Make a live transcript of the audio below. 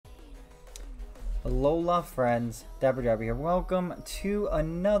Alola friends, DapperDraby here. Welcome to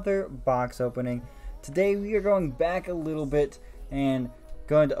another box opening. Today we are going back a little bit and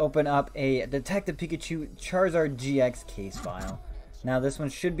going to open up a Detective Pikachu Charizard Gx case file. Now this one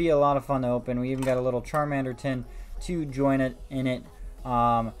should be a lot of fun to open. We even got a little Charmander tin to join it in it.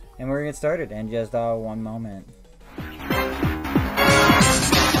 And we're going to get started in just one moment.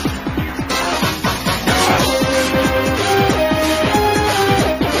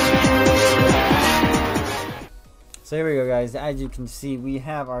 So here we go, guys. As you can see, we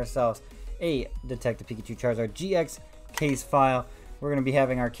have ourselves a Detective Pikachu Charizard GX case file. We're going to be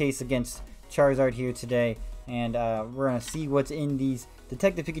having our case against Charizard here today, and we're going to see what's in these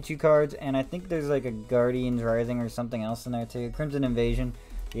Detective Pikachu cards. And I think there's like a Guardians Rising or something else in there too. Crimson Invasion.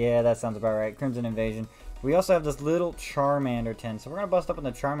 Yeah, that sounds about right. Crimson Invasion. We also have this little Charmander tin. So we're going to bust open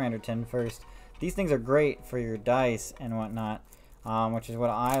the Charmander tin first. These things are great for your dice and whatnot, which is what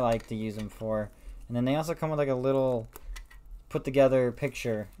I like to use them for. And then they also come with like a little put together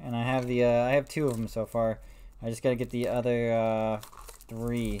picture, and I have two of them so far. I just gotta get the other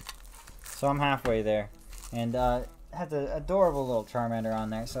three, so I'm halfway there. And it has an adorable little Charmander on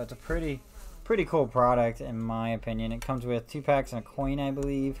there, so it's a pretty cool product in my opinion. It comes with 2 packs and a coin, I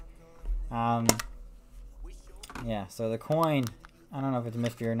believe. Yeah, so the coin, I don't know if it's a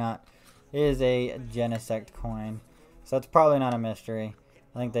mystery or not, is a Genesect coin, so it's probably not a mystery.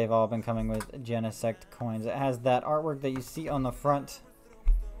 I think they've all been coming with Genesect coins. It has that artwork that you see on the front.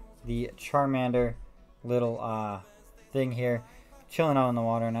 The Charmander little thing here. Chilling out in the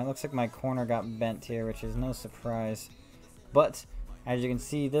water. And it looks like my corner got bent here, which is no surprise. But, as you can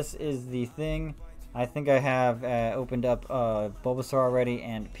see, this is the thing. I think I have opened up Bulbasaur already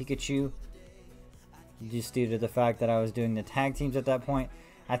and Pikachu. Just due to the fact that I was doing the tag teams at that point.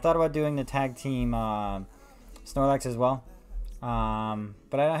 I thought about doing the tag team Snorlax as well.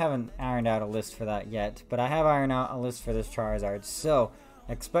 But I haven't ironed out a list for that yet. But I have ironed out a list for this Charizard. So,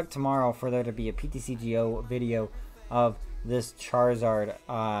 expect tomorrow for there to be a Ptcgo video of this Charizard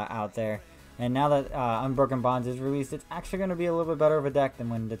out there. And now that Unbroken Bonds is released, it's actually going to be a little bit better of a deck than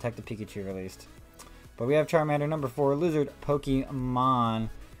when Detective Pikachu released. But we have Charmander number 4, Lizard Pokemon.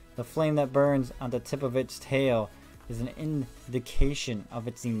 The flame that burns on the tip of its tail is an indication of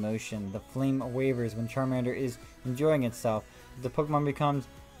its emotion. The flame wavers when Charmander is enjoying itself. If the Pokemon becomes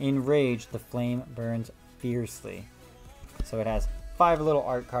enraged, the flame burns fiercely. So it has 5 little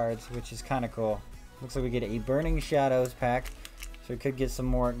art cards, which is kind of cool. Looks like we get a Burning Shadows pack, so we could get some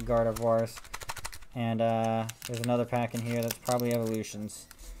more Gardevoirs. And there's another pack in here that's probably evolutions.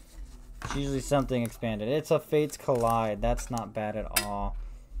 It's usually something expanded. It's a Fates Collide. That's not bad at all.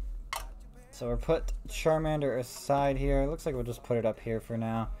 So we'll put Charmander aside here. It looks like we'll just put it up here for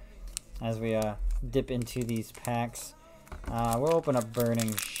now as we dip into these packs. We'll open up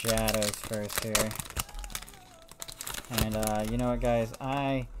Burning Shadows first here. And you know what, guys?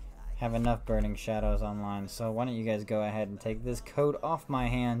 I have enough Burning Shadows online, so why don't you guys go ahead and take this code off my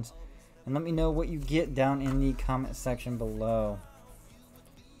hands and let me know what you get down in the comment section below.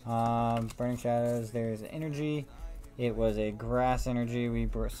 Burning Shadows, there's energy. It was a grass energy. We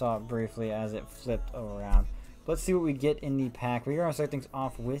saw it briefly as it flipped around. Let's see what we get in the pack. We're going to start things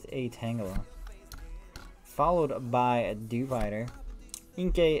off with a Tangela, followed by a Dewpider.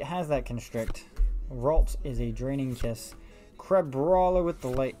 Inkay has that Constrict. Ralts is a Draining Kiss. Crabrawler with the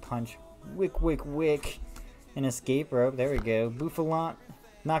Light Punch. Wick Wick Wick. An Escape Rope. There we go. Bouffalant,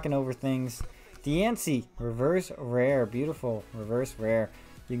 knocking over things. Diancie, reverse rare. Beautiful reverse rare.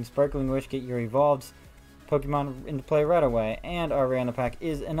 You can Sparkling Wish, get your evolved Pokemon into play right away. And our rare in the pack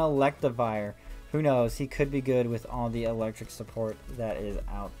is an Electivire. Who knows? He could be good with all the electric support that is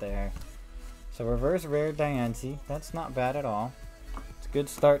out there. So reverse rare Diancie. That's not bad at all. It's a good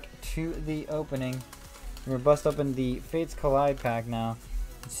start to the opening. We're gonna bust open the Fates Collide pack now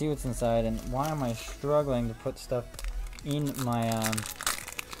and see what's inside. And why am I struggling to put stuff in my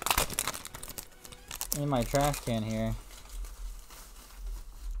trash can here?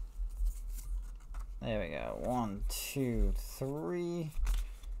 There we go. 1, 2, 3.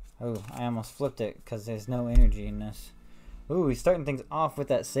 Oh, I almost flipped it because there's no energy in this. Ooh, he's starting things off with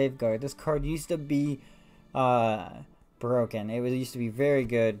that Safeguard. This card used to be broken. It used to be very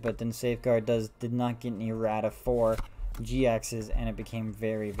good, but then Safeguard did not get any errata for GXs, and it became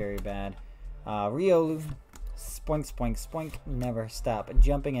very, very bad. Riolu, Spoink, Spoink, Spoink, never stop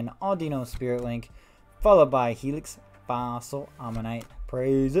jumping, and Audino Spirit Link, followed by Helix, Fossil, Ammonite,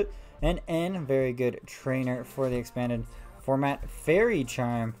 praise it, and N, very good trainer for the expanded format. Fairy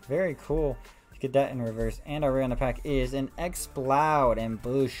Charm, very cool. Get that in reverse. And our rare in the pack is an Exploud.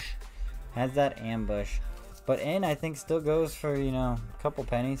 Ambush. Has that Ambush. But N, I think, still goes for, you know, a couple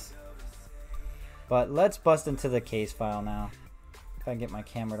pennies. But let's bust into the case file now. If I can get my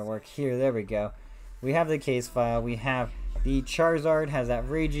camera to work here, there we go. We have the case file. We have the Charizard has that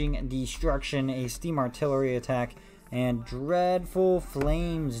Raging Destruction, a Steam Artillery attack, and Dreadful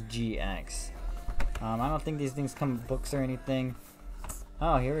Flames GX. I don't think these things come with books or anything.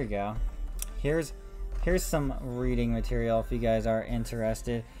 Oh, here we go. Here's some reading material if you guys are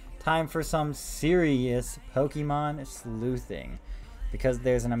interested. Time for some serious Pokemon sleuthing, because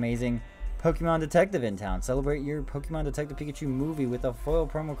there's an amazing Pokemon Detective in town. Celebrate your Pokemon Detective Pikachu movie with a foil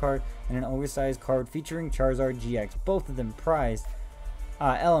promo card and an oversized card featuring Charizard GX. Both of them prized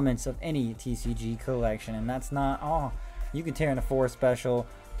elements of any TCG collection. And that's not all. You can tear into 4 special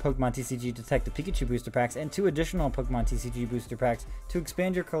Pokemon TCG Detective Pikachu booster packs and 2 additional Pokemon TCG booster packs to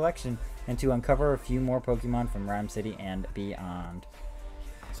expand your collection and to uncover a few more Pokemon from Rhyme City and beyond.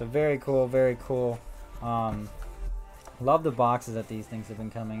 So very cool, very cool. Love the boxes that these things have been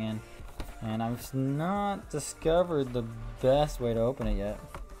coming in. And I've not discovered the best way to open it yet.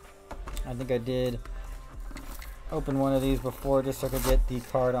 I think I did open one of these before just so I could get the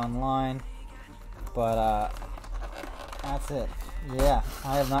card online. But that's it. Yeah,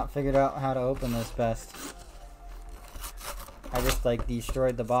 I have not figured out how to open this best. I just like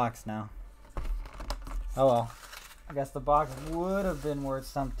destroyed the box now. Oh well. I guess the box would have been worth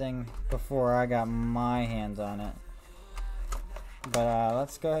something before I got my hands on it. But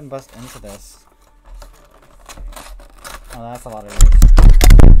let's go ahead and bust into this. Oh, that's a lot of use.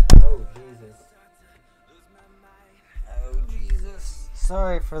 Oh, Jesus. Oh, Jesus.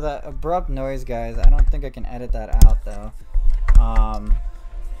 Sorry for that abrupt noise, guys. I don't think I can edit that out, though.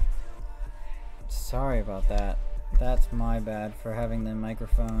 Sorry about that. That's my bad for having the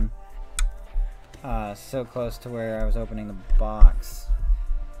microphone so close to where I was opening the box.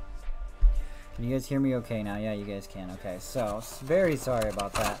 Can you guys hear me okay now? Yeah, you guys can. Okay, so very sorry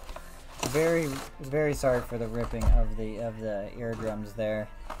about that. Very sorry for the ripping of the eardrums there.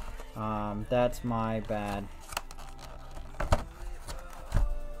 That's my bad.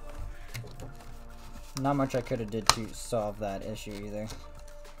 Not much I could have did to solve that issue either,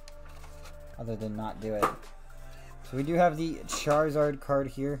 other than not do it. So we do have the Charizard card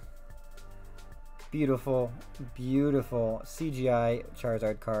here. Beautiful, beautiful CGI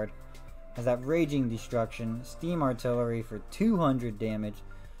Charizard card. Has that Raging Destruction, Steam Artillery for 200 damage,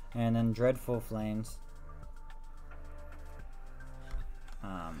 and then Dreadful Flames.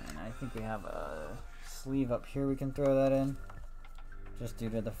 And I think we have a sleeve up here we can throw that in, just due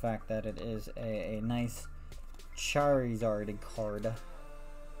to the fact that it is a nice Charizard card.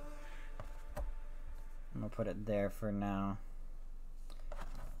 I'm going to put it there for now.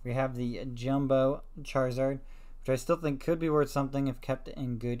 We have the Jumbo Charizard, which I still think could be worth something if kept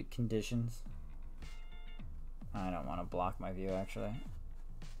in good conditions. I don't want to block my view, actually.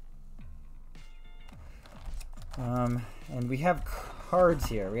 And we have cards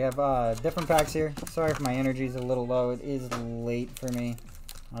here. We have different packs here. Sorry if my energy is a little low. It is late for me.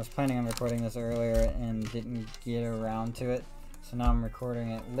 I was planning on recording this earlier and didn't get around to it. So now I'm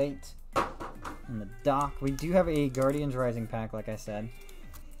recording it late in the dock. We do have a Guardians Rising pack, like I said.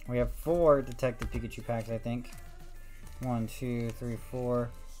 We have 4 Detective Pikachu packs, I think. 1, 2, 3, 4.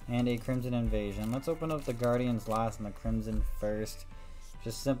 And a Crimson Invasion. Let's open up the Guardians last and the Crimson first.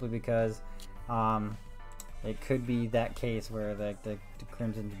 Just simply because it could be that case where the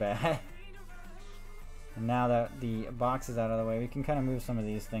Crimson's bad. And now that the box is out of the way, we can kind of move some of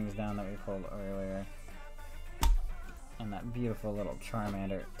these things down that we pulled earlier. And that beautiful little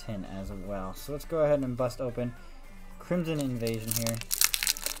Charmander tin as well. So let's go ahead and bust open Crimson Invasion here.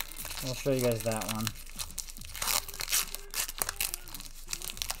 We'll show you guys that one.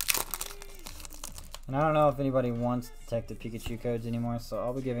 And I don't know if anybody wants Detective Pikachu codes anymore, so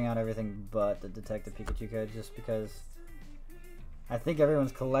I'll be giving out everything but the Detective Pikachu codes, just because I think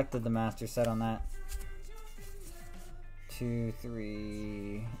everyone's collected the master set on that. 2,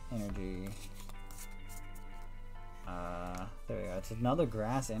 3, energy. There we go. It's another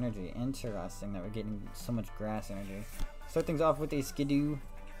grass energy. Interesting that we're getting so much grass energy. Start things off with a Skidoo,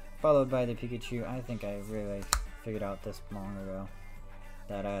 followed by the Pikachu. I think I really figured out this long ago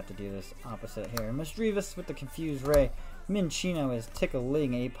that I have to do this opposite here. Misdreavus with the Confused Ray. Minchino is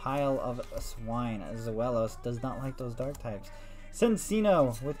tickling a pile of swine. Zuelos does not like those dark types.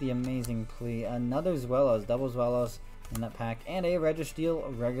 Sensino with the amazing plea. Another Zuelos, double Zuelos in that pack. And a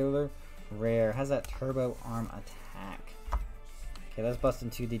Registeel regular rare. Has that turbo arm attack. Okay, let's bust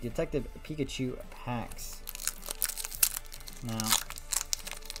into the Detective Pikachu packs. Now,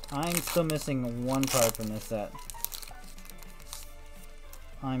 I'm still missing one card from this set.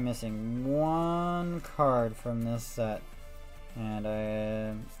 I'm missing one card from this set. And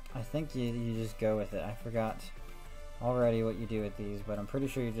I think you just go with it. I forgot already what you do with these, but I'm pretty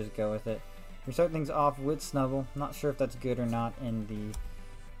sure you just go with it. We start things off with Snubble. Not sure if that's good or not in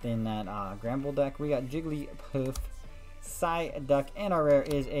that Gramble deck. We got Jigglypuff, Psyduck, and our rare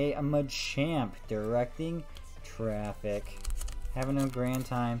is a Machamp, directing traffic. Having a grand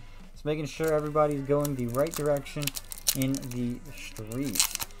time. Just making sure everybody's going the right direction in the street.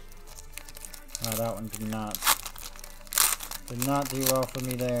 Oh, that one did not do well for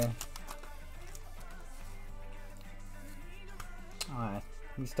me there. Alright,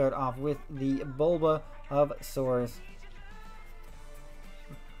 we start off with the Bulbasaur.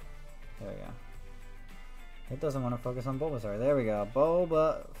 There we go. It doesn't want to focus on Bulbasaur. There we go.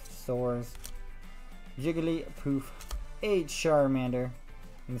 Bulbasaur, Jigglypuff, a Charmander.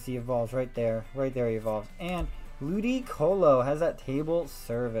 You can see evolves right there. Right there he evolves. And Ludicolo has that table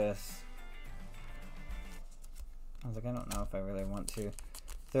service. I was like, I don't know if I really want to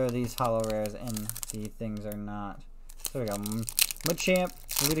throw these holo rares and the things are not. There we go. Machamp,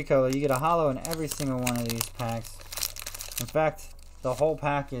 Ludicolo. You get a holo in every single one of these packs. In fact, the whole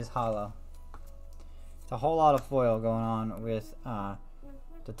pack is holo. It's a whole lot of foil going on with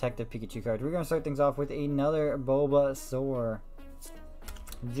Detective Pikachu cards. We're going to start things off with another Bulbasaur.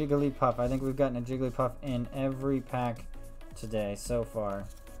 Jigglypuff. I think we've gotten a Jigglypuff in every pack today so far.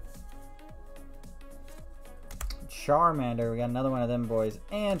 Charmander. We got another one of them boys.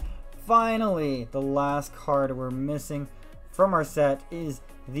 And finally, the last card we're missing from our set is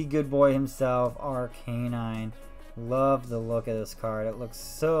the good boy himself, Arcanine. Love the look of this card. It looks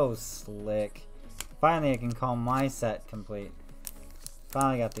so slick. Finally, I can call my set complete.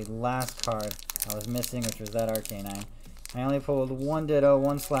 Finally got the last card I was missing, which was that Arcanine. I only pulled one Ditto,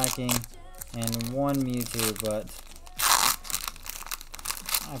 one Slacking, and one Mewtwo, but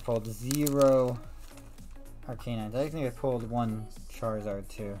I pulled 0 Arcanines. I think I pulled one Charizard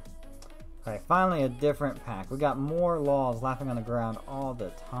too. Alright, finally a different pack. We got more Laws laughing on the ground all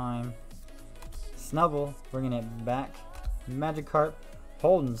the time. Snubble, bringing it back. Magikarp,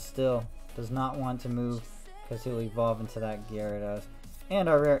 holding still. Does not want to move because he'll evolve into that Gyarados. And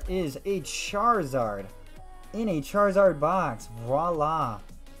our rare is a Charizard in a Charizard box. Voila!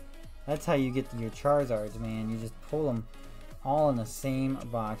 That's how you get your Charizards, man. You just pull them all in the same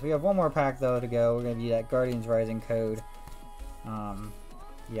box. We have one more pack though to go. We're going to do that Guardians Rising code.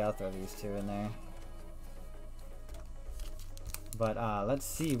 Yeah, I'll throw these two in there. But let's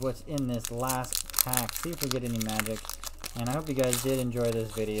see what's in this last pack. See if we get any magic. And I hope you guys did enjoy this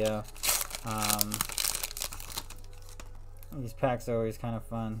video. These packs are always kind of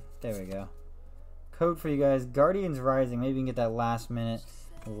fun. There we go. Code for you guys. Guardians Rising. Maybe you can get that last minute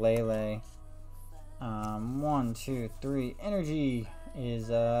Lele. 1, 2, 3. Energy is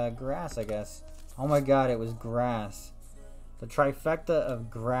grass, I guess. Oh my god, it was grass. The trifecta of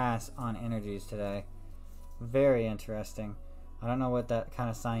grass on energies today. Very interesting. I don't know what that kind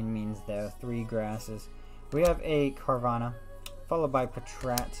of sign means there. 3 grasses. We have a Carvana, followed by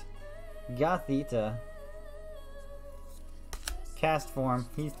Patrat, Gothita, Cast Form,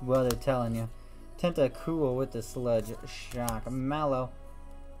 he's well they're telling you, Tentacool with the Sludge Shock, Mallow,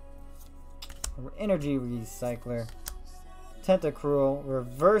 Energy Recycler, Tentacruel,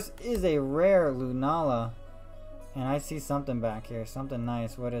 Reverse is a rare Lunala, and I see something back here, something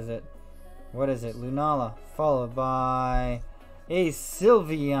nice. What is it? What is it? Lunala, followed by a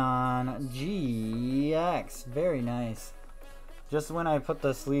Sylveon GX. Very nice. Just when I put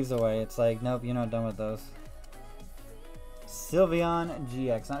the sleeves away, it's like, nope, you're not done with those. Sylveon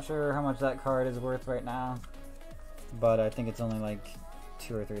GX. Not sure how much that card is worth right now, but I think it's only like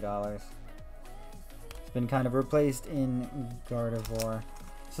 $2 or $3. It's been kind of replaced in Gardevoir.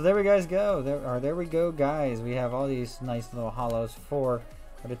 So there we guys go. There we go, guys. We have all these nice little holos for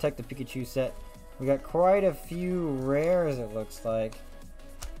our Detective Pikachu set. We got quite a few rares, it looks like.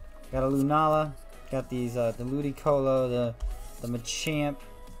 Got a Lunala, got these the Ludicolo, the Machamp,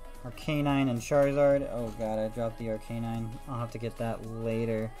 Arcanine, and Charizard. Oh god, I dropped the Arcanine. I'll have to get that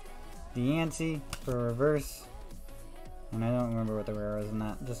later. Deancey for reverse. And I don't remember what the rare was in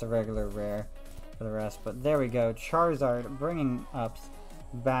that. Just a regular rare for the rest. But there we go. Charizard bringing up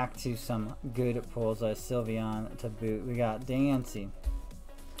back to some good pulls. Sylveon to boot. We got Deancey,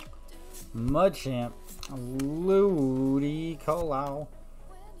 Machamp, Ludicolo,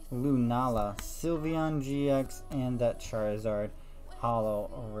 Lunala, Sylveon GX, and that Charizard holo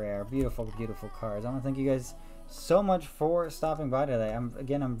rare. Beautiful, beautiful cards. I want to thank you guys so much for stopping by today.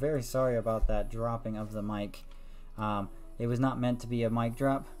 I'm very sorry about that dropping of the mic. It was not meant to be a mic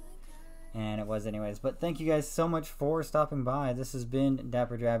drop, and it was anyways. But thank you guys so much for stopping by. This has been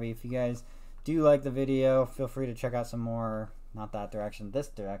DapperDraby. If you guys do like the video, feel free to check out some more not that direction, this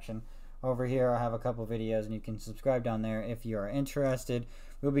direction. Over here I have a couple videos, and you can subscribe down there if you are interested.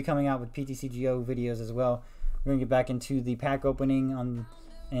 We'll be coming out with Ptcgo videos as well. We're gonna get back into the pack opening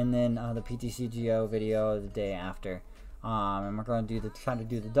and then the Ptcgo video the day after. And we're going to try to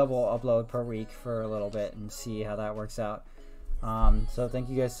do the double upload per week for a little bit and see how that works out. So thank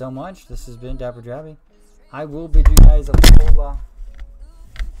you guys so much. This has been DapperDraby. I will bid you guys alola,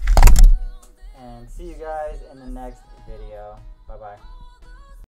 and see you guys in the next video. Bye bye.